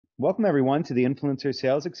Welcome, everyone, to the Influencer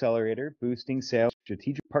Sales Accelerator Boosting Sales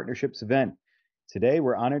Strategic Partnerships event. Today,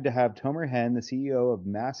 we're honored to have Tomer Hen, the CEO of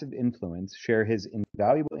Massive Influence, share his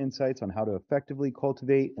invaluable insights on how to effectively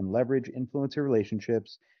cultivate and leverage influencer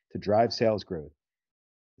relationships to drive sales growth.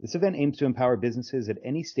 This event aims to empower businesses at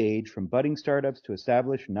any stage, from budding startups to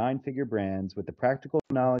established nine-figure brands, with the practical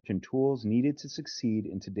knowledge and tools needed to succeed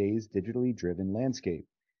in today's digitally driven landscape.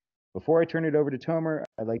 Before I turn it over to Tomer,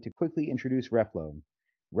 I'd like to quickly introduce Replo.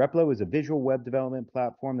 Replo is a visual web development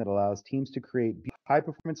platform that allows teams to create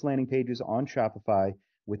high-performance landing pages on Shopify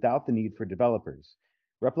without the need for developers.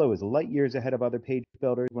 Replo is light years ahead of other page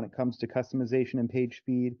builders when it comes to customization and page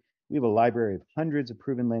speed. We have a library of hundreds of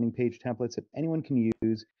proven landing page templates that anyone can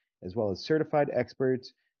use, as well as certified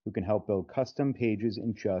experts who can help build custom pages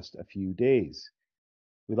in just a few days.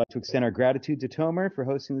 We'd like to extend our gratitude to Tomer for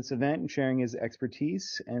hosting this event and sharing his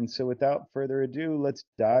expertise. And so without further ado, let's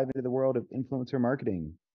dive into the world of influencer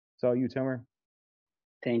marketing. It's all you, Tomer.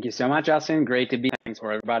 Thank you so much, Justin. Great to be here. Thanks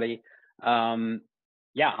for everybody.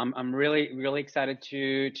 Yeah, I'm really excited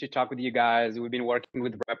to talk with you guys. We've been working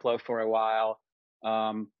with Replo for a while,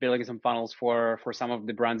 building some funnels for some of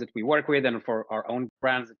the brands that we work with and for our own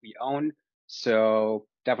brands that we own. So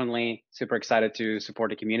definitely super excited to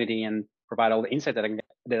support the community and provide all the insight that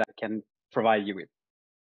I can provide you with.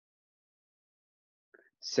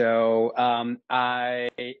 So I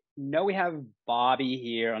know we have Bobby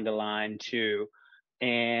here on the line too.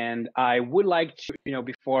 And I would like to,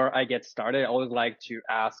 before I get started, I always like to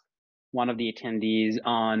ask one of the attendees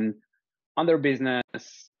on their business,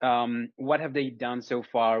 what have they done so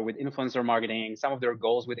far with influencer marketing, some of their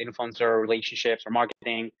goals with influencer relationships or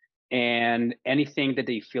marketing, and anything that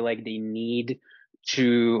they feel like they need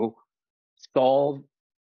to solve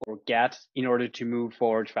or get in order to move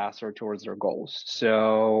forward faster towards their goals.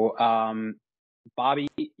 So Bobby,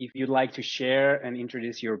 if you'd like to share and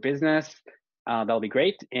introduce your business, that'll be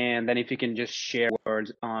great. And then if you can just share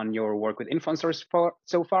words on your work with influencers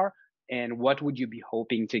so far, and what would you be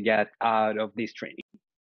hoping to get out of this training?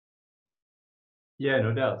 Yeah,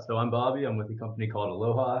 no doubt. So I'm Bobby. I'm with a company called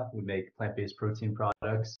Aloha. We make plant-based protein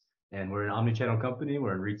products, and we're an omni-channel company.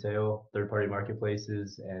 We're in retail, third-party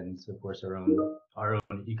marketplaces, and of course our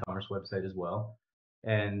own e-commerce website as well.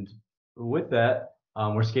 And with that,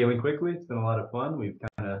 we're scaling quickly. It's been a lot of fun. We've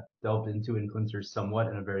kind of delved into influencers somewhat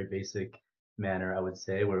in a very basic manner, I would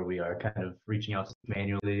say, where we are kind of reaching out to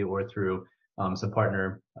manually or through some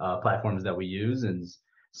partner platforms that we use and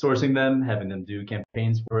sourcing them, having them do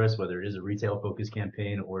campaigns for us, whether it is a retail focused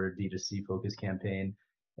campaign or a D2C focused campaign,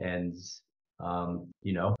 and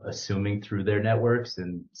assuming through their networks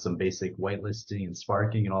and some basic whitelisting and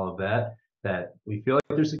sparking and all of that we feel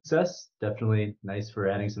like there's success. Definitely nice for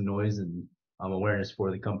adding some noise and awareness for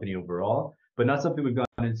the company overall, but not something we've gone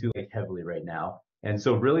into like heavily right now. And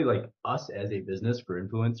so really, like, us as a business for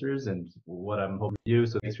influencers and what I'm hoping to do,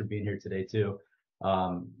 so thanks for being here today too,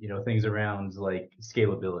 things around like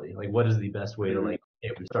scalability, like what is the best way to, like,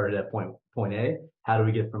 if we started at point A, how do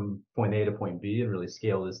we get from point A to point B and really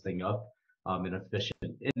scale this thing up in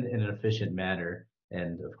an efficient manner?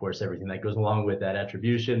 And of course, everything that goes along with that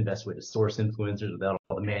attribution, best way to source influencers without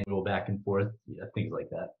all the manual back and forth, things like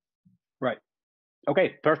that. Right.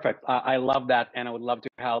 Okay, perfect. I love that. And I would love to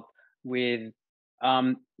help with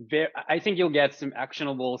I think you'll get some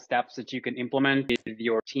actionable steps that you can implement with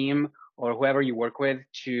your team or whoever you work with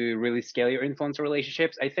to really scale your influencer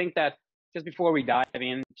relationships. I think that just before we dive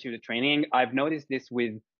into the training, I've noticed this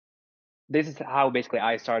is how basically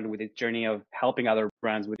I started with this journey of helping other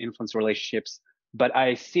brands with influencer relationships. But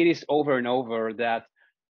I see this over and over that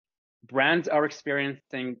brands are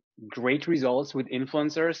experiencing great results with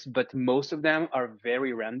influencers, but most of them are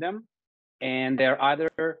very random, and they're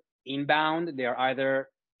either inbound, they're either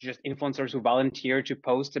just influencers who volunteer to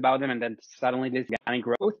post about them and then suddenly this organic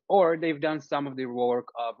growth, or they've done some of the work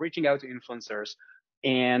of reaching out to influencers,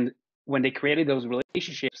 and when they created those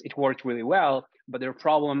relationships, it worked really well, but their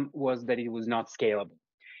problem was that it was not scalable.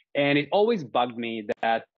 And it always bugged me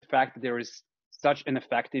that the fact that there is such an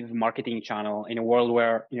effective marketing channel in a world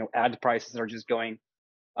where ad prices are just going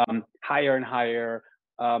higher and higher.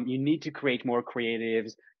 You need to create more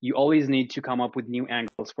creatives. You always need to come up with new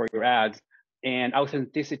angles for your ads. And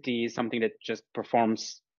authenticity is something that just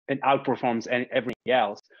performs and outperforms everything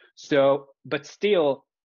else. So, but still,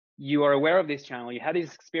 you are aware of this channel, you had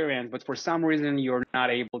this experience, but for some reason, you're not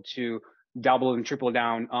able to double and triple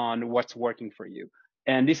down on what's working for you.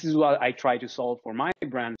 And this is what I try to solve for my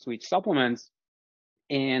brand, Sweet Supplements.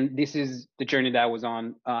 And this is the journey that I was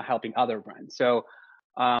on helping other brands. So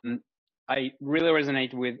I really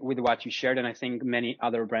resonate with what you shared, and I think many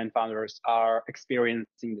other brand founders are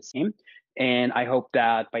experiencing the same. And I hope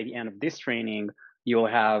that by the end of this training, you'll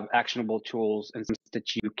have actionable tools and things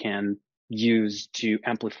that you can use to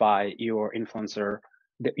amplify your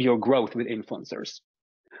your growth with influencers.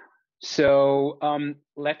 So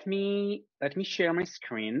let me share my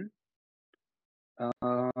screen.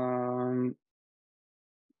 All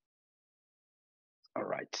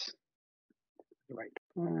right.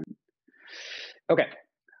 Okay.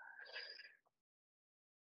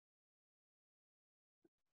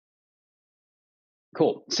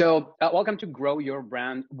 Cool. So welcome to Grow Your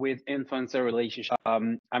Brand with Influencer Relationship.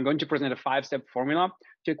 I'm going to present a 5-step formula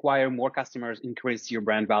to acquire more customers, increase your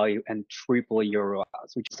brand value, and triple your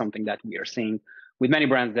ROAS, which is something that we are seeing with many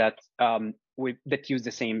brands that that use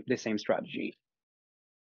the same strategy.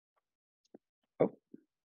 Oh,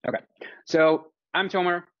 okay. So I'm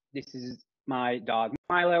Tomer. This is my dog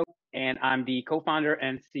Milo, and I'm the co-founder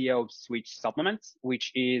and CEO of Switch Supplements,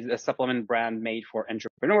 which is a supplement brand made for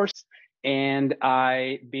entrepreneurs. And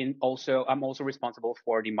I'm also responsible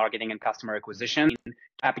for the marketing and customer acquisition in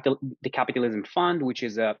the Capitalism Fund, which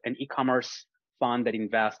is an e-commerce fund that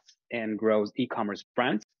invests and grows e-commerce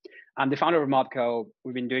brands. I'm the founder of MobCo.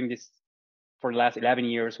 We've been doing this for the last 11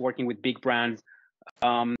 years, working with big brands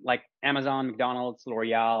like Amazon, McDonald's,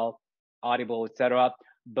 L'Oreal, Audible, etc.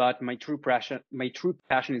 But my true passion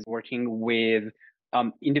is working with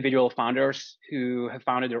individual founders who have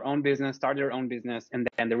founded their own business, started their own business, and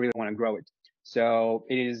then they really want to grow it. So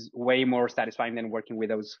it is way more satisfying than working with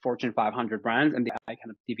those Fortune 500 brands, and I kind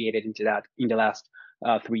of deviated into that in the last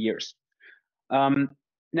 3 years.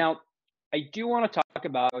 Now, I do want to talk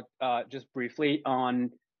about just briefly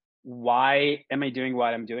on why am I doing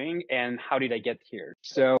what I'm doing and how did I get here?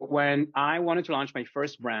 So when I wanted to launch my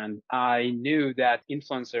first brand, I knew that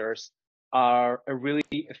influencers are a really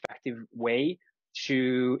effective way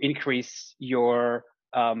to increase your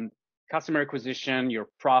customer acquisition, your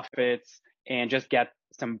profits, and just get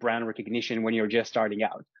some brand recognition when you're just starting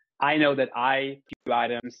out. I know that I do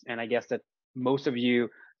items, and I guess that most of you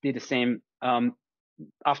did the same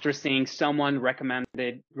after seeing someone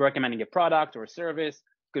recommending a product or a service.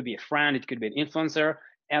 It could be a friend, it could be an influencer,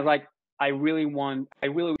 and like I really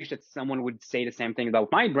wish that someone would say the same thing about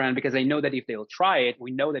my brand, because I know that if they'll try it,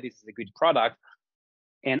 we know that this is a good product.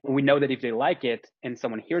 And we know that if they like it and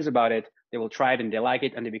someone hears about it, they will try it and they like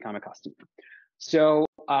it and they become a customer. So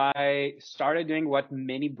I started doing what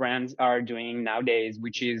many brands are doing nowadays,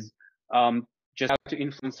 which is just out to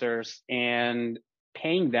influencers and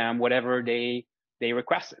paying them whatever they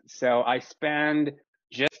requested. So I spend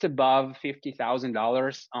just above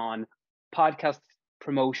 $50,000 on podcast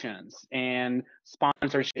promotions and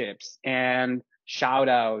sponsorships and shout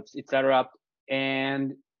outs, etc.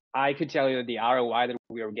 And I could tell you that the ROI that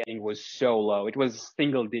we were getting was so low. It was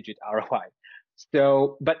single-digit ROI.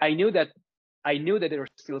 So, but I knew that there are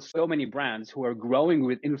still so many brands who are growing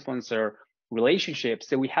with influencer relationships.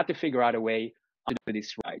 So we had to figure out a way to do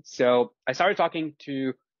this right. So I started talking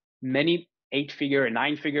to many 8-figure and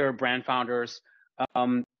 9-figure brand founders,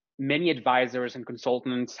 many advisors and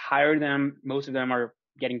consultants, hired them. Most of them are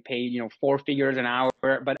getting paid, 4 figures an hour.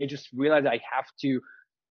 But I just realized I have to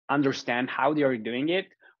understand how they are doing it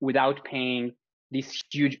without paying these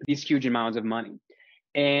huge amounts of money.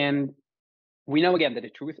 And we know again that the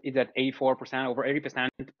truth is that 84%, over 80%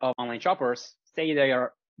 of online shoppers say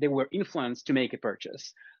they were influenced to make a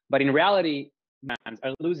purchase. But in reality, brands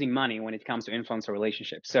are losing money when it comes to influencer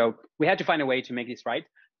relationships. So we had to find a way to make this right.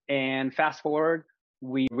 And fast forward,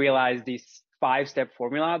 we realized this 5-step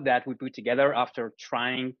formula that we put together after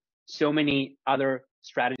trying so many other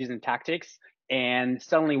strategies and tactics. And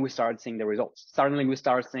suddenly we started seeing the results. Suddenly we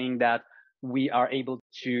started seeing that we are able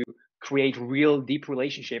to create real deep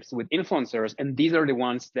relationships with influencers. And these are the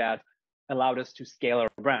ones that allowed us to scale our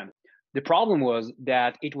brand. The problem was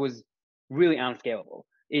that it was really unscalable.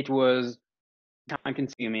 It was time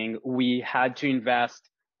consuming. We had to invest,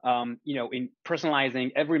 in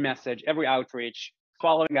personalizing every message, every outreach,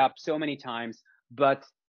 following up so many times. But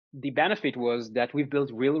the benefit was that we've built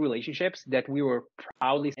real relationships that we were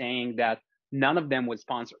proudly saying that none of them was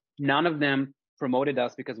sponsored. None of them promoted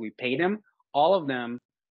us because we paid them. All of them,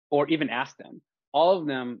 or even asked them, all of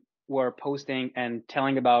them were posting and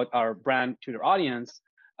telling about our brand to their audience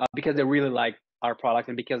because they really liked our product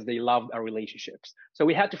and because they loved our relationships. So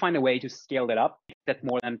we had to find a way to scale that up, get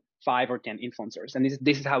more than 5 or 10 influencers. And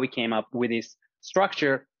this is how we came up with this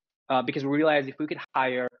structure because we realized if we could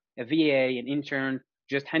hire a VA, an intern,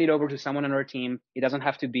 just hand it over to someone on our team, it doesn't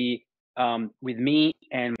have to be with me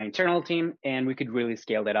and my internal team, and we could really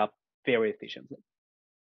scale that up very efficiently.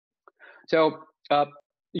 So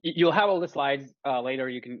you'll have all the slides later.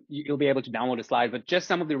 You'll be able to download the slides, but just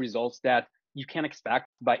some of the results that you can expect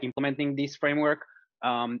by implementing this framework.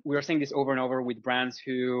 We are seeing this over and over with brands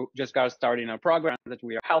who just got started in a program that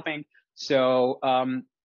we are helping. So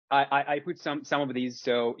I put some of these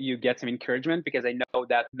so you get some encouragement, because I know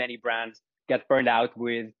that many brands get burned out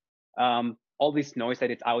with all this noise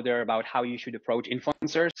that it's out there about how you should approach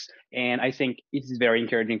influencers. And I think it's very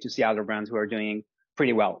encouraging to see other brands who are doing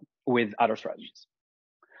pretty well with other strategies.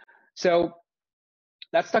 So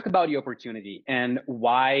let's talk about the opportunity and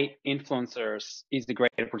why influencers is a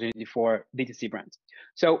great opportunity for D2C brands.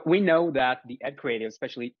 So we know that the ad creative,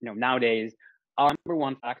 especially nowadays, are number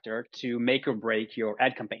one factor to make or break your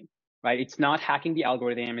ad campaign, right? It's not hacking the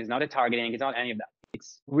algorithm, it's not the targeting, it's not any of that.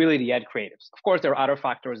 It's really the ad creatives. Of course, there are other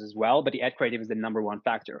factors as well, but the ad creative is the number one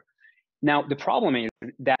factor. Now, the problem is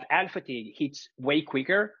that ad fatigue hits way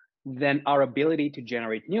quicker than our ability to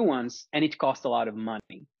generate new ones, and it costs a lot of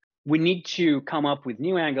money. We need to come up with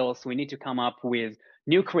new angles. We need to come up with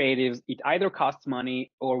new creatives. It either costs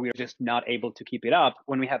money or we're just not able to keep it up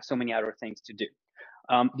when we have so many other things to do.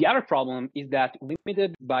 The other problem is that we're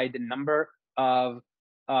limited by the number of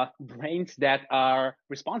brains that are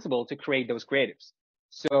responsible to create those creatives.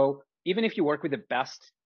 So even if you work with the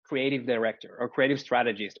best creative director or creative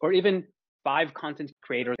strategist, or even 5 content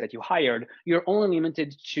creators that you hired, you're only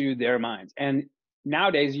limited to their minds. And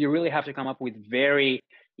nowadays, you really have to come up with very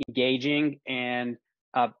engaging and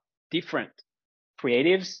different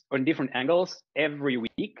creatives or different angles every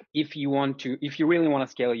week if you really want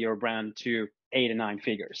to scale your brand to 8 and 9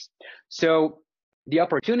 figures. So the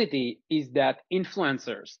opportunity is that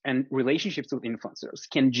influencers and relationships with influencers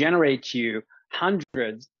can generate you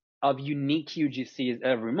hundreds of unique UGCs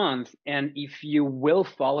every month. And if you will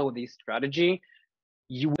follow this strategy,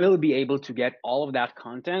 you will be able to get all of that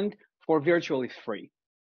content for virtually free.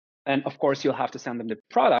 And of course, you'll have to send them the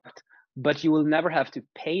product, but you will never have to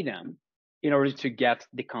pay them in order to get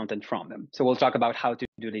the content from them. So we'll talk about how to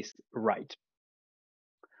do this right.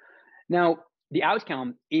 Now, the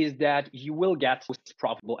outcome is that you will get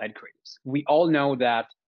profitable ad creatives. We all know that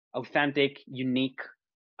authentic, unique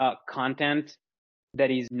content that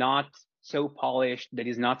is not so polished, that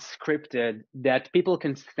is not scripted, that people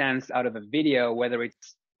can sense out of a video, whether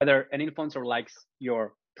an influencer likes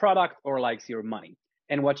your product or likes your money.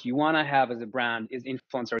 And what you want to have as a brand is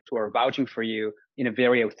influencers who are vouching for you in a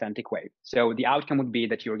very authentic way. So the outcome would be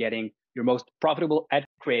that you're getting your most profitable ad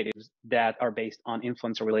creatives that are based on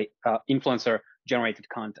influencer generated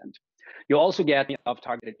content. You'll also get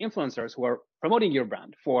targeted influencers who are promoting your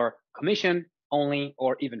brand for commission only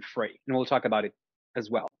or even free. And we'll talk about it as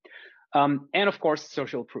well. And of course,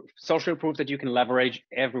 social proof that you can leverage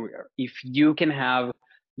everywhere. If you can have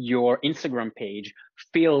your Instagram page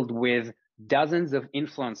filled with dozens of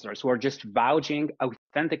influencers who are just vouching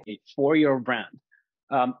authentically for your brand,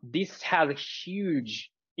 this has a huge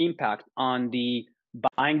impact on the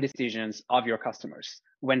buying decisions of your customers.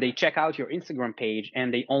 When they check out your Instagram page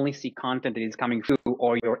and they only see content that is coming through,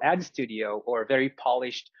 or your ad studio, or a very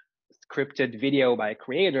polished scripted video by a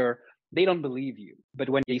creator, they don't believe you. But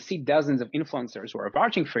when they see dozens of influencers who are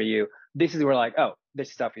vouching for you, this is where like, oh,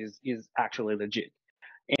 this stuff is actually legit.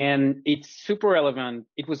 And it's super relevant.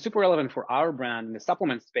 It was super relevant for our brand in the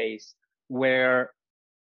supplement space, where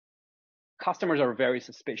customers are very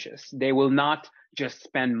suspicious. They will not just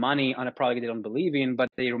spend money on a product they don't believe in, but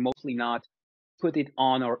they will mostly not put it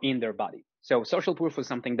on or in their body. So social proof was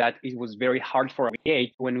something that it was very hard for us to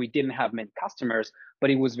create when we didn't have many customers, but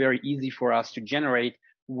it was very easy for us to generate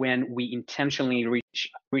when we intentionally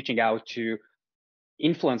reaching out to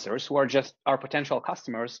influencers who are just our potential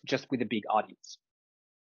customers, just with a big audience.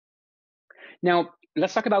 Now,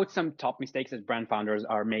 let's talk about some top mistakes that brand founders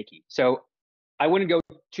are making. So I wouldn't go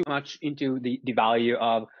too much into the value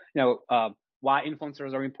of why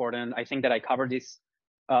influencers are important. I think that I covered this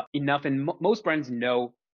enough, and most brands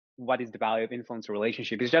know what is the value of influencer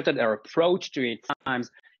relationship. It's just that their approach to it sometimes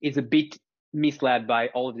is a bit misled by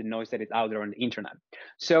all of the noise that is out there on the internet.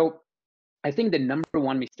 So I think the number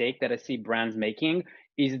one mistake that I see brands making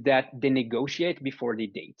is that they negotiate before they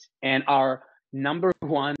date. And our number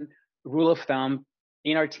one rule of thumb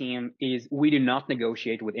in our team is we do not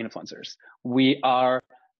negotiate with influencers. We are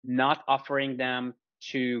not offering them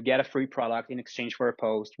to get a free product in exchange for a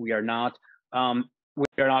post. We are not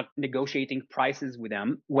negotiating prices with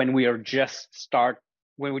them when we just start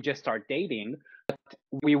dating. But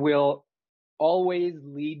we will always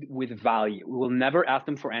lead with value. We will never ask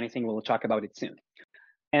them for anything. We'll talk about it soon.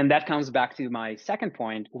 And that comes back to my second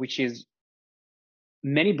point, which is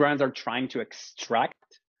many brands are trying to extract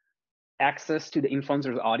access to the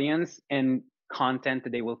influencer's audience and content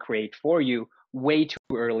that they will create for you way too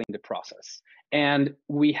early in the process. And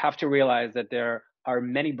we have to realize that there are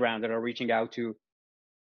many brands that are reaching out to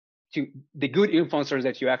the good influencers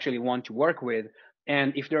that you actually want to work with.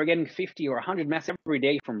 And if they're getting 50 or 100 messages every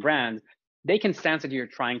day from brands, they can sense that you're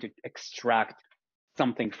trying to extract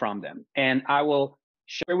something from them. And I will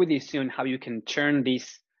share with you soon how you can turn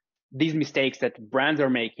these mistakes that brands are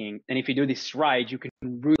making. And if you do this right, you can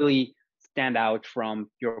really stand out from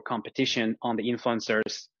your competition on the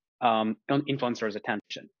influencers'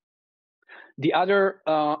 attention. The other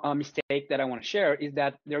mistake that I want to share is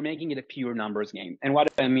that they're making it a pure numbers game. And what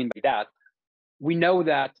do I mean by that? We know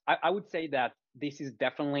that I would say that this is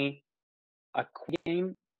definitely a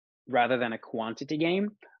game rather than a quantity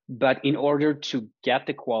game. But in order to get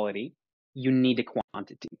the quality, you need the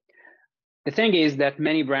quantity. The thing is that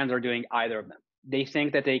many brands are doing either of them. They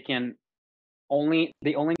think that they only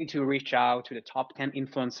need to reach out to the top 10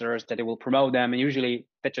 influencers that they will promote them. And usually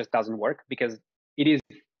that just doesn't work because it is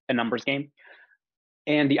a numbers game.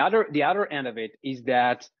 And the other end of it is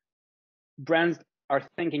that brands are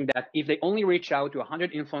thinking that if they only reach out to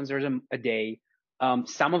 100 influencers a day,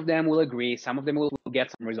 some of them will agree, some of them will get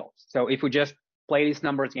some results. So if we just play this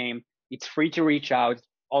numbers game, it's free to reach out,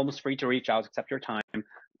 almost free to reach out, except your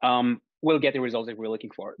time. We'll get the results that we're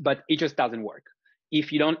looking for, but it just doesn't work.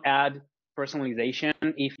 If you don't add personalization,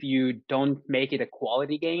 if you don't make it a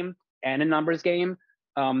quality game and a numbers game,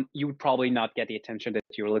 you would probably not get the attention that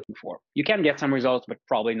you're looking for. You can get some results, but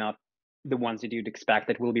probably not the ones that you'd expect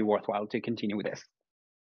that will be worthwhile to continue with this.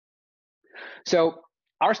 So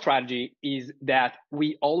our strategy is that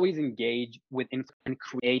we always engage with and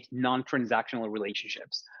create non-transactional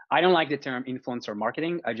relationships. I don't like the term influencer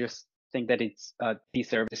marketing. I just think that it's a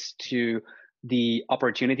disservice to the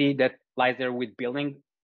opportunity that lies there with building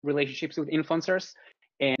relationships with influencers.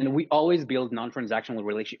 And we always build non-transactional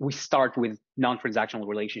relationships. We start with non-transactional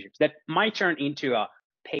relationships that might turn into a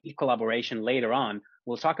paid collaboration later on.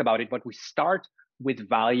 We'll talk about it, but we start with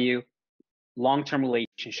value, long-term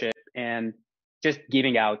relationship, and just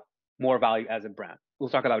giving out more value as a brand. We'll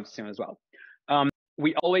talk about it soon as well.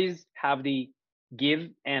 We always have the give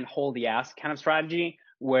and hold the ask kind of strategy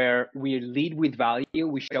where we lead with value.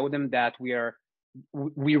 We show them that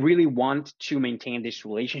we really want to maintain this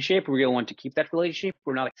relationship. We really want to keep that relationship.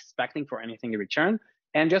 We're not expecting for anything in return.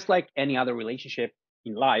 And just like any other relationship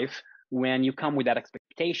in life, when you come with that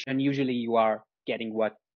expectation, usually you are getting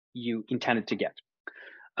what you intended to get.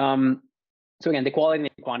 So again, the quality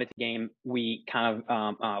and quantity game we kind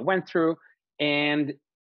of went through, and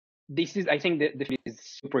this is, I think, this is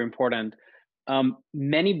super important.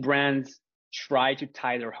 Many brands try to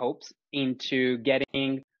tie their hopes into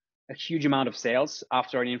getting a huge amount of sales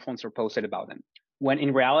after an influencer posted about them, when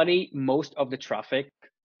in reality, most of the traffic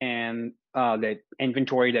and the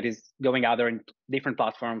inventory that is going out there in different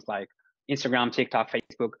platforms like Instagram, TikTok,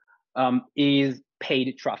 Facebook is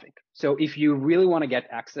paid traffic. So if you really want to get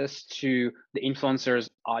access to the influencers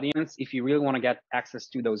audience, if you really want to get access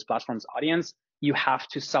to those platforms audience, you have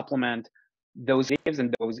to supplement those videos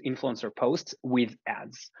and those influencer posts with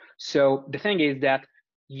ads. So the thing is that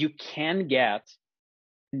you can get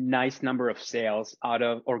a nice number of sales out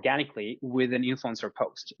of organically with an influencer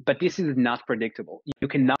post, but this is not predictable. You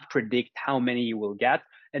cannot predict how many you will get.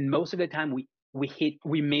 And most of the time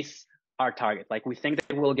we miss our target. Like we think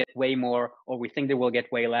that we'll get way more, or we think that we'll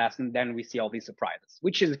get way less, and then we see all these surprises,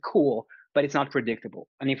 which is cool, but it's not predictable.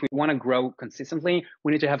 And if we want to grow consistently,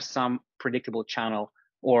 we need to have some predictable channel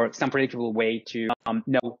or some predictable way to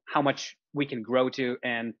know how much we can grow to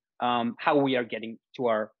and how we are getting to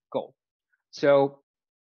our goal. So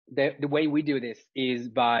the way we do this is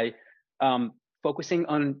by focusing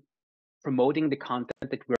on promoting the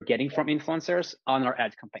content that we're getting from influencers on our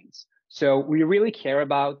ad campaigns. So we really care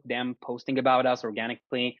about them posting about us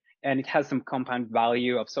organically, and it has some compound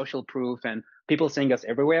value of social proof and people seeing us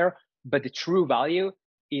everywhere. But the true value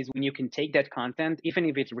is when you can take that content, even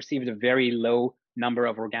if it received a very low number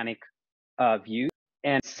of organic views,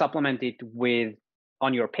 and supplement it with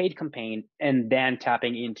on your paid campaign, and then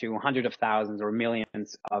tapping into hundreds of thousands or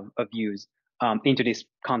millions of views into this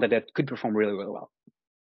content that could perform really, really well.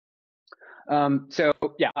 So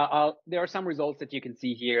yeah, there are some results that you can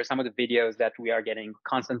see here, some of the videos that we are getting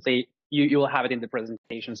constantly. You will have it in the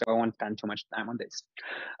presentation, so I won't spend too much time on this.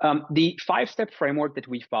 The 5-step framework that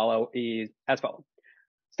we follow is as follows.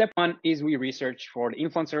 Step 1 is we research for the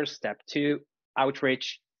influencers. Step 2,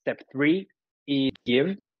 outreach. Step 3 is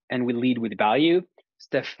give, and we lead with value.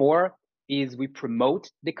 Step 4 is we promote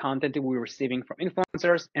the content that we're receiving from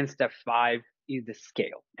influencers. And step 5 is the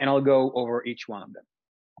scale. And I'll go over each one of them.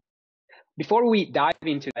 Before we dive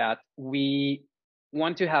into that, we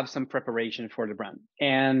want to have some preparation for the brand.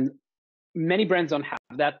 And many brands don't have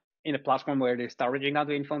that. in a platform where they start reaching out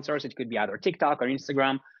to influencers. It could be either TikTok or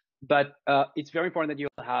Instagram, but it's very important that you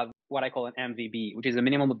have what I call an MVB, which is a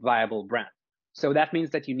minimum viable brand. So that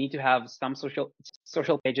means that you need to have some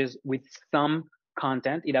social pages with some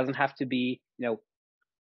content. It doesn't have to be,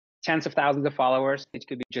 tens of thousands of followers. It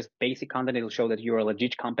could be just basic content. It'll show that you're a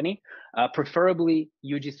legit company, preferably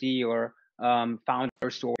UGC or founder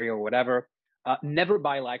story or whatever. Never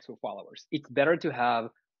buy likes or followers. It's better to have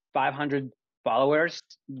 500 followers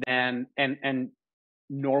than and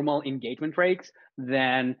normal engagement rates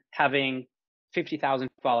than having 50,000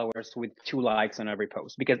 followers with 2 likes on every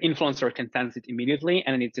post, because influencer can sense it immediately,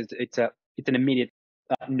 and it's an immediate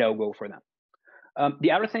no-go for them.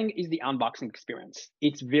 The other thing is the unboxing experience.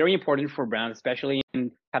 It's very important for brands, especially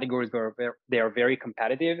in categories where they are very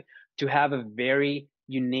competitive, to have a very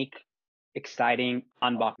unique, exciting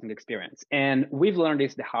unboxing experience. And we've learned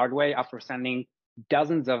this the hard way after sending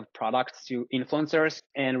dozens of products to influencers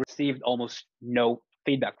and received almost no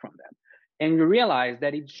feedback from them. And we realized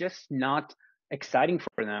that it's just not exciting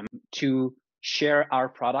for them to share our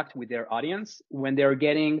product with their audience when they're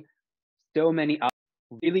getting so many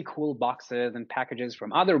really cool boxes and packages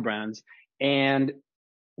from other brands. And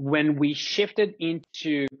when we shifted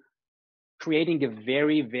into creating a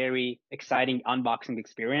very, very exciting unboxing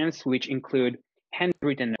experience, which include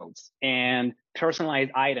handwritten notes and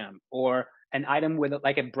personalized item, or an item with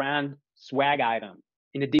like a brand swag item,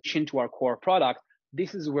 in addition to our core product,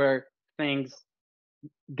 this is where things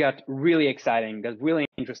got really exciting, got really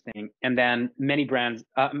interesting. And then many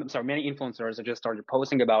influencers have just started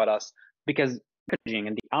posting about us because packaging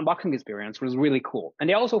and the unboxing experience was really cool. And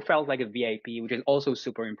they also felt like a VIP, which is also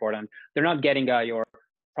super important. They're not getting your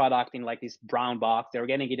product in like this brown box. They're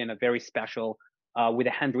getting it in a very special, with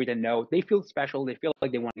a handwritten note. They feel special. They feel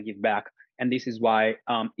like they want to give back. And this is why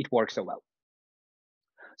it works so well.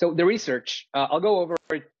 So the research, I'll go over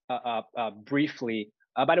it briefly.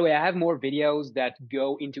 By the way, I have more videos that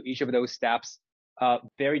go into each of those steps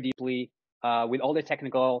very deeply with all the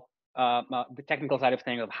technical side of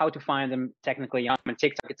things, of how to find them technically on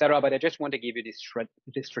TikTok, etc. But I just want to give you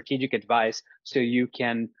this strategic advice so you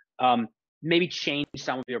can maybe change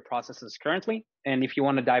some of your processes currently. And if you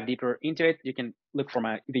want to dive deeper into it, you can look for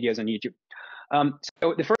my videos on YouTube.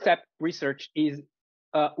 So the first step, research, is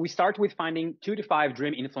we start with finding 2 to 5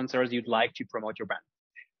 dream influencers you'd like to promote your brand.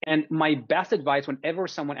 And my best advice whenever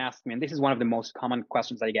someone asks me, and this is one of the most common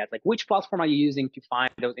questions I get, like, which platform are you using to find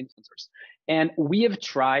those influencers? And we have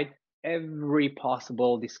tried every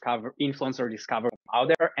possible influencer discovery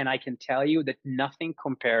out there, and I can tell you that nothing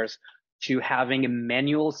compares to having a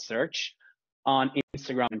manual search on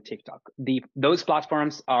Instagram and TikTok. Those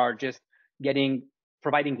platforms are just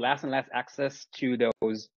providing less and less access to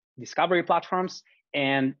those discovery platforms,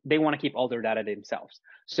 and they want to keep all their data themselves.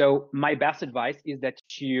 So my best advice is that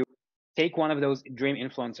you take one of those dream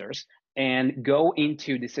influencers and go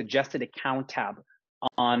into the suggested account tab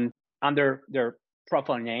under their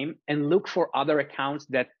profile name and look for other accounts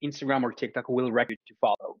that Instagram or TikTok will recommend you to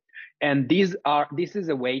follow. And this is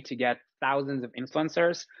a way to get thousands of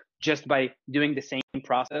influencers just by doing the same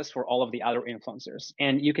process for all of the other influencers.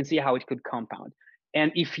 And you can see how it could compound.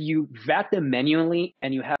 And if you vet them manually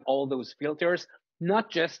and you have all those filters, not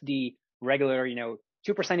just the regular,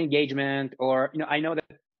 2% engagement, or, I know that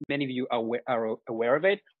many of you are aware of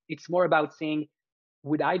it. It's more about saying,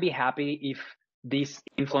 would I be happy if this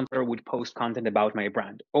influencer would post content about my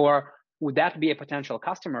brand? Or would that be a potential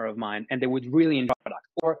customer of mine and they would really enjoy the product?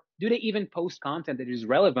 Or do they even post content that is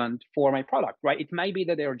relevant for my product, right? It might be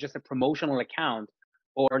that they're just a promotional account,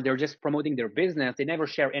 or they're just promoting their business. They never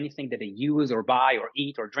share anything that they use or buy or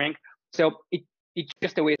eat or drink. So it's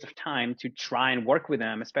just a waste of time to try and work with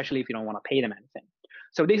them, especially if you don't want to pay them anything.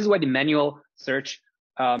 So this is why the manual search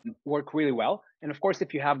work really well. And of course,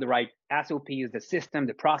 if you have the right SOPs, the system,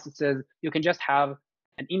 the processes, you can just have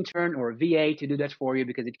an intern or a VA to do that for you,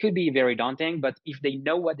 because it could be very daunting. But if they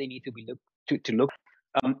know what they need to look,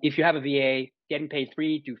 if you have a VA getting paid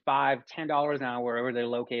 $3 to $5, $10 an hour wherever they're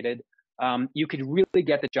located, you could really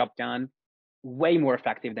get the job done way more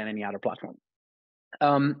effective than any other platform.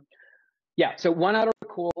 So one other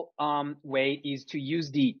cool way is to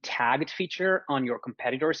use the tagged feature on your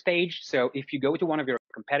competitor's page. So if you go to one of your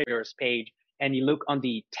competitors' page and you look on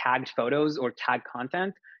the tagged photos or tagged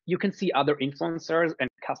content, you can see other influencers and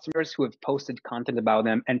customers who have posted content about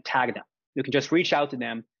them and tag them. You can just reach out to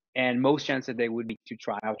them, and most chances they would be to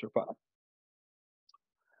try out your product.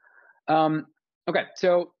 Okay,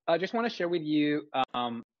 so I just want to share with you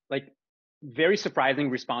very surprising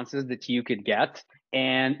responses that you could get,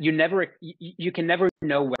 and you can never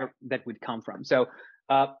know where that would come from. So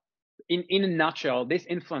in a nutshell, this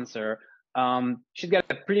influencer She's got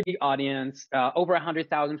a pretty big audience, over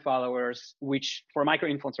 100,000 followers, which for a micro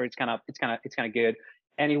influencer, it's kind of good.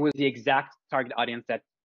 And it was the exact target audience that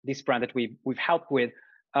this brand that we've helped with.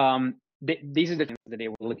 These are the things that they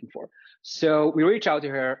were looking for. So we reached out to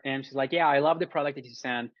her, and she's like, "Yeah, I love the product that you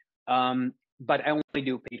sent, but I only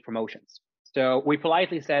do paid promotions." So we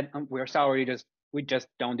politely said, "We're sorry, we just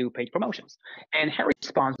don't do paid promotions." And her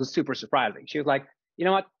response was super surprising. She was like, "You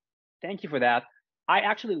know what? Thank you for that. I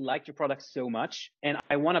actually like your product so much, and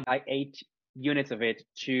I want to buy 8 units of it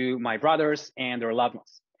to my brothers and their loved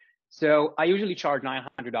ones. So I usually charge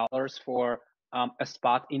 $900 for a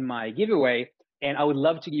spot in my giveaway, and I would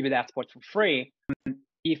love to give you that spot for free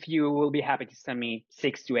if you will be happy to send me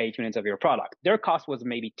 6 to 8 units of your product." Their cost was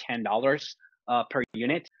maybe $10 per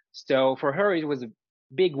unit. So for her, it was a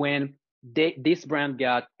big win. This brand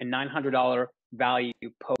got a $900 value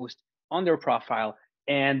post on their profile,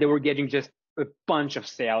 and they were getting just a bunch of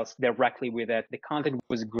sales directly with it. The content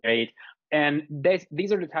was great. And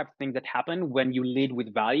these are the type of things that happen when you lead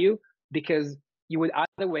with value, because you would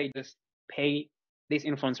either way just pay this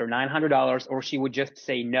influencer $900, or she would just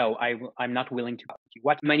say, "No, I'm not willing to."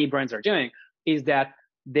 What many brands are doing is that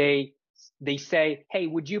they say, "Hey,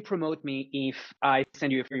 would you promote me if I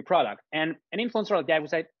send you a free product?" And an influencer like that would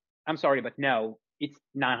say, "I'm sorry, but no, it's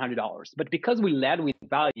 $900. But because we led with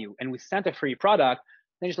value and we sent a free product,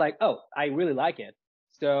 they're just like, "Oh, I really like it.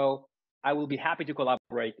 So I will be happy to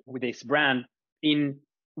collaborate with this brand in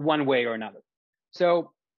one way or another."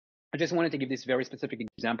 So I just wanted to give this very specific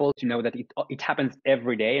example to know that it happens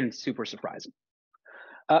every day, and it's super surprising.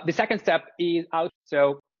 The second step is out.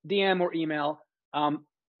 So DM or email,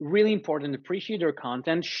 really important. Appreciate their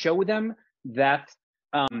content. Show them that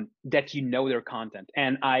that you know their content.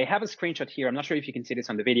 And I have a screenshot here. I'm not sure if you can see this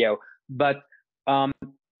on the video, but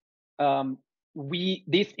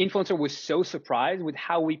this influencer was so surprised with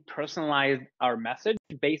how we personalized our message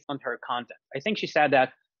based on her content. I think she said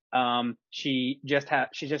that she just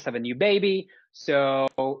have a new baby. So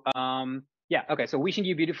yeah, okay. So wishing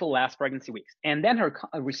you beautiful last pregnancy weeks. And then her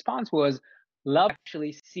response was, "Love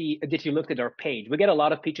actually see that you looked at our page." We get a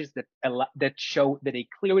lot of pictures that show that they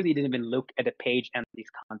clearly didn't even look at the page and this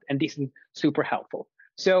content, and this is super helpful.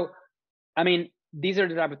 So, I mean, these are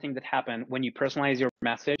the type of things that happen when you personalize your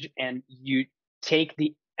message and you take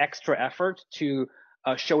the extra effort to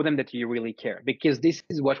show them that you really care, because this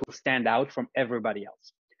is what will stand out from everybody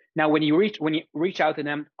else. Now, when you reach out to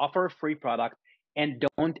them, offer a free product and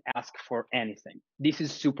don't ask for anything. This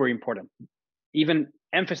is super important. Even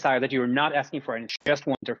emphasize that you're not asking for anything, just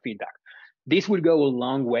want their feedback. This would go a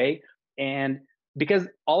long way. And because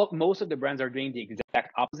most of the brands are doing the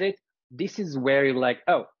exact opposite, this is where you're like,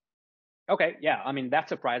 "Oh, okay, yeah, I mean, that's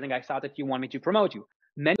surprising. I thought that you want me to promote you."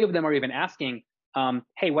 Many of them are even asking,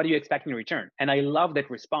 "Hey, what do you expect in return?" And I love that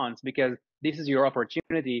response, because this is your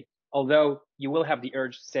opportunity. Although you will have the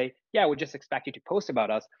urge to say, "Yeah, we just expect you to post about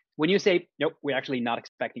us." When you say, "Nope, we're actually not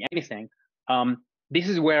expecting anything," this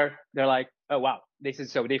is where they're like, "Oh, wow, this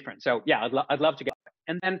is so different." So yeah, I'd love to get that.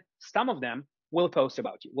 And then some of them will post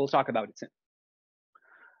about you. We'll talk about it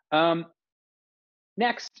soon.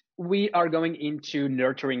 Next, we are going into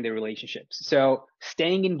nurturing the relationships. So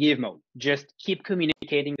staying in give mode, just keep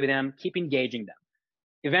communicating with them, keep engaging them.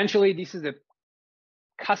 Eventually, this is a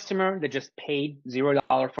customer that just paid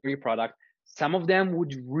 $0 for your product. Some of them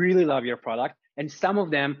would really love your product, and some of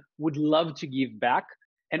them would love to give back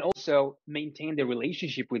and also maintain the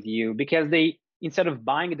relationship with you, because they, instead of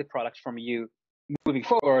buying the product from you moving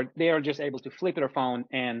forward, they are just able to flip their phone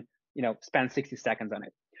and spend 60 seconds on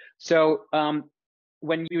it. So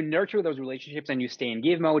when you nurture those relationships and you stay in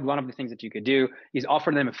give mode, one of the things that you could do is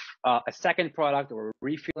offer them a second product or a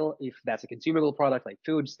refill if that's a consumable product like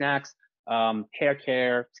food, snacks, hair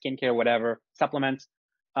care, skincare, whatever, supplements.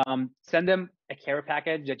 Send them a care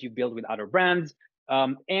package that you build with other brands,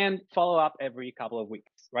 and follow up every couple of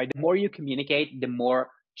weeks, right? The more you communicate, the more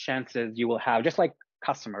chances you will have, just like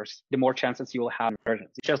customers, the more chances you will have conversions.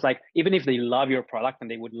 It's just like, even if they love your product and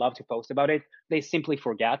they would love to post about it, they simply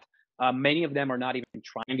forget. Many of them are not even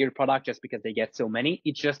trying your product just because they get so many.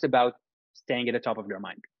 It's just about staying at the top of their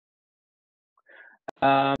mind.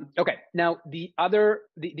 Okay, now the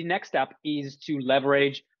next step is to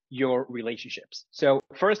leverage your relationships. So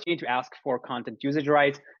first, you need to ask for content usage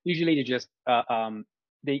rights. Usually, they just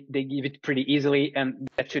they give it pretty easily, and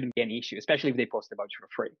that shouldn't be an issue, especially if they post about you for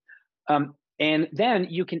free. And then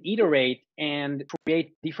you can iterate and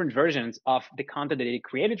create different versions of the content that they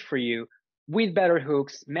created for you with better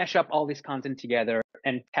hooks, mesh up all this content together,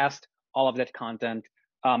 and test all of that content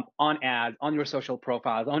on ads, on your social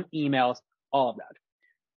profiles, on emails, all of that.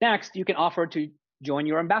 Next, you can offer to join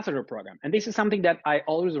your ambassador program. And this is something that I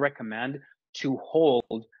always recommend to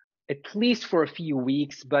hold at least for a few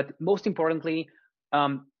weeks, but most importantly,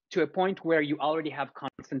 to a point where you already have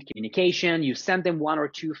constant communication. You send them 1 or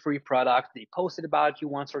 2 free products, they posted about you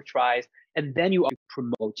once or twice, and then you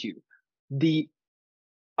promote you.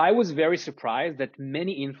 I was very surprised that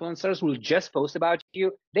many influencers will just post about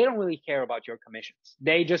you. They don't really care about your commissions.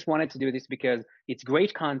 They just wanted to do this because it's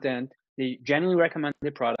great content. They genuinely recommend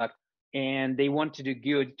the product and they want to do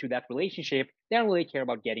good to that relationship. They don't really care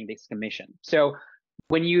about getting this commission. So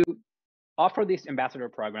when you offer this ambassador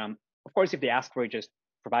program, of course, if they ask for it, just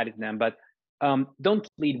provide it to them, but don't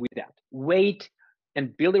lead with that. Wait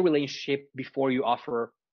and build a relationship before you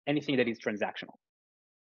offer anything that is transactional.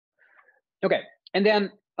 Okay, and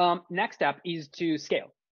then next step is to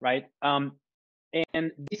scale, right?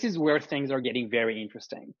 And this is where things are getting very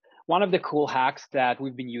interesting. One of the cool hacks that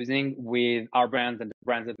we've been using with our brands and the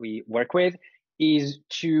brands that we work with is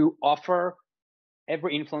to offer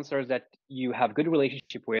every influencer that you have good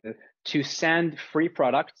relationship with to send free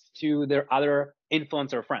products to their other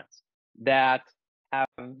influencer friends that have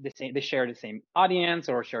the same, they share the same audience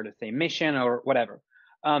or share the same mission or whatever.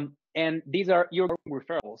 And these are your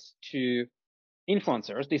referrals to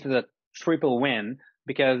influencers. This is a triple win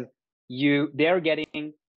because they're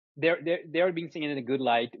being seen in a good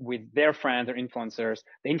light with their friends or influencers.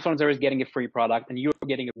 The influencer is getting a free product and you're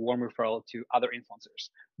getting a warm referral to other influencers.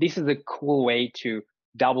 This is a cool way to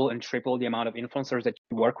double and triple the amount of influencers that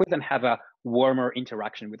you work with and have a warmer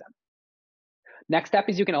interaction with them. Next step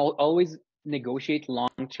is you can always negotiate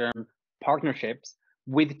long-term partnerships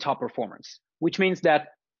with top performers, which means that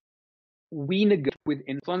we negotiate with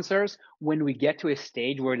influencers when we get to a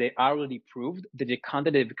stage where they already proved that the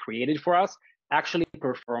content they've created for us actually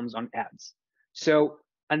performs on ads. So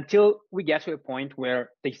until we get to a point where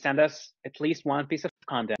they send us at least one piece of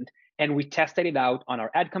content and we tested it out on our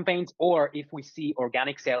ad campaigns, or if we see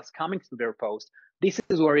organic sales coming through their post, this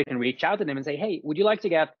is where you can reach out to them and say, hey, would you like to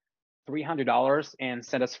get $300 and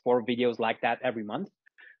send us 4 videos like that every month?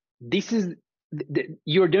 This is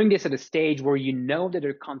you're doing this at a stage where you know that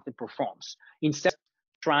their content performs instead of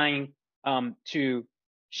trying to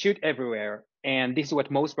shoot everywhere. And this is what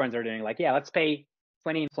most brands are doing. Like, yeah, let's pay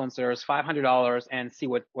 20 influencers $500 and see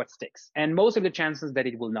what sticks. And most of the chances that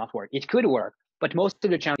it will not work. It could work, but most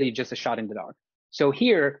of the chances it's just a shot in the dark. So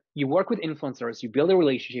here you work with influencers, you build the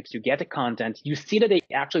relationships, you get the content, you see that they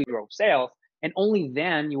actually drove sales, and only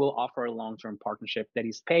then you will offer a long-term partnership that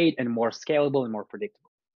is paid and more scalable and more predictable.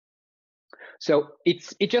 So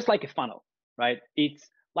it's just like a funnel, right? It's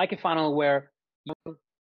like a funnel where you have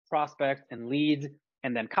prospects and leads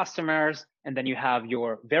and then customers, and then you have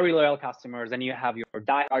your very loyal customers, and you have your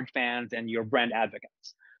diehard fans and your brand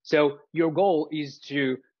advocates. So your goal is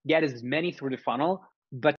to get as many through the funnel,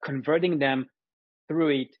 but converting them through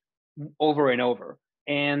it over and over.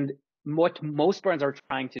 And what most brands are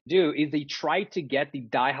trying to do is they try to get the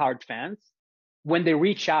diehard fans when they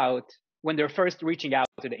reach out, when they're first reaching out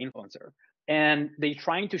to the influencer. And they're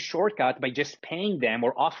trying to shortcut by just paying them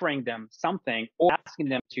or offering them something or asking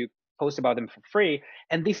them to post about them for free.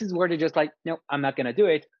 And this is where they're just like, no, I'm not going to do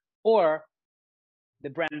it. Or the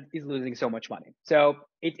brand is losing so much money. So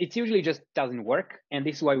it usually just doesn't work. And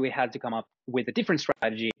this is why we had to come up with a different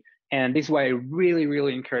strategy. And this is why I really,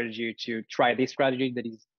 really encourage you to try this strategy that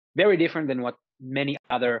is very different than what many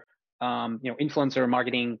other influencer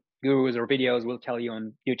marketing gurus or videos will tell you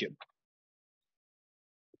on YouTube.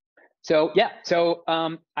 So yeah,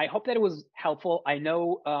 I hope that it was helpful. I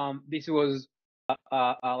know this was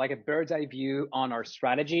like a bird's eye view on our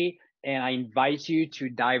strategy, and I invite you to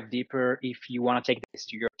dive deeper if you want to take this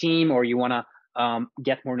to your team or you want to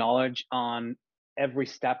get more knowledge on every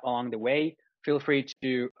step along the way. Feel free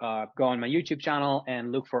to go on my YouTube channel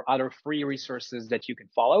and look for other free resources that you can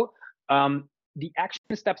follow. The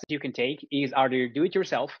action steps that you can take is either do it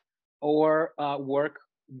yourself or work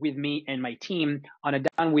with me and my team on a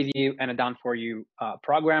done with you and a done for you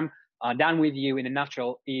program. Done with you in a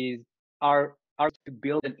nutshell is our to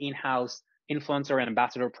build an in-house influencer and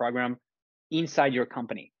ambassador program inside your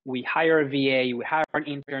company. We hire a VA, we hire an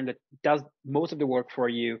intern that does most of the work for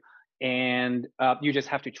you, and you just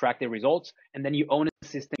have to track the results, and then you own a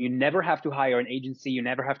system. You never have to hire an agency, you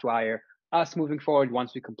never have to hire us moving forward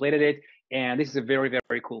once we completed it. And this is a very,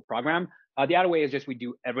 very cool program. The other way is just we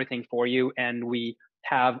do everything for you, and we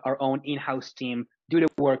have our own in-house team do the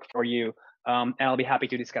work for you. And I'll be happy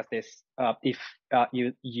to discuss this if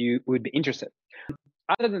you would be interested.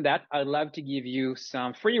 Other than that, I'd love to give you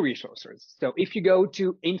some free resources. So if you go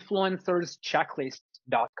to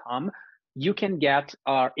influencerschecklist.com, you can get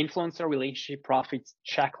our influencer relationship profits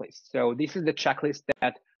checklist. So this is the checklist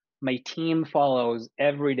that my team follows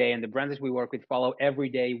every day, and the brands that we work with follow every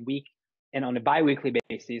day, week, and on a bi-weekly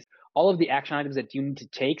basis, all of the action items that you need to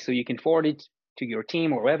take so you can forward it to your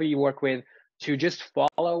team or whoever you work with to just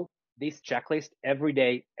follow this checklist every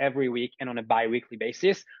day, every week, and on a bi-weekly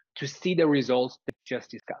basis to see the results that we just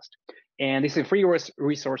discussed. And this is free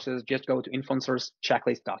resources. Just go to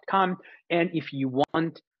influencerschecklist.com. And if you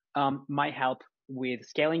want my help with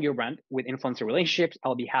scaling your brand with influencer relationships,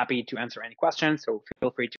 I'll be happy to answer any questions. So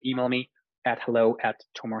feel free to email me at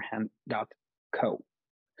hello@tomerhen.co.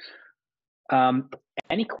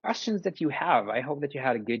 Any questions that you have? I hope that you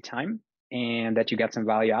had a good time and that you got some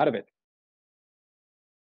value out of it.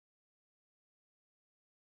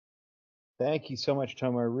 Thank you so much,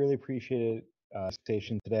 Tomer. I really appreciate it.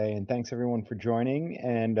 Station today, and thanks everyone for joining.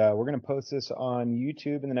 And we're going to post this on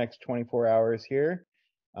YouTube in the next 24 hours here,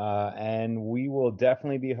 and we will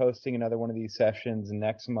definitely be hosting another one of these sessions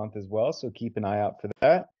next month as well, so keep an eye out for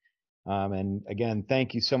that. And again,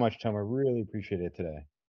 thank you so much, Tomer. Really appreciate it today.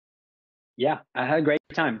 Yeah, I had a great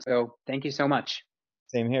time, so thank you so much.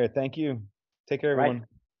 Same here. Thank you. Take care, everyone.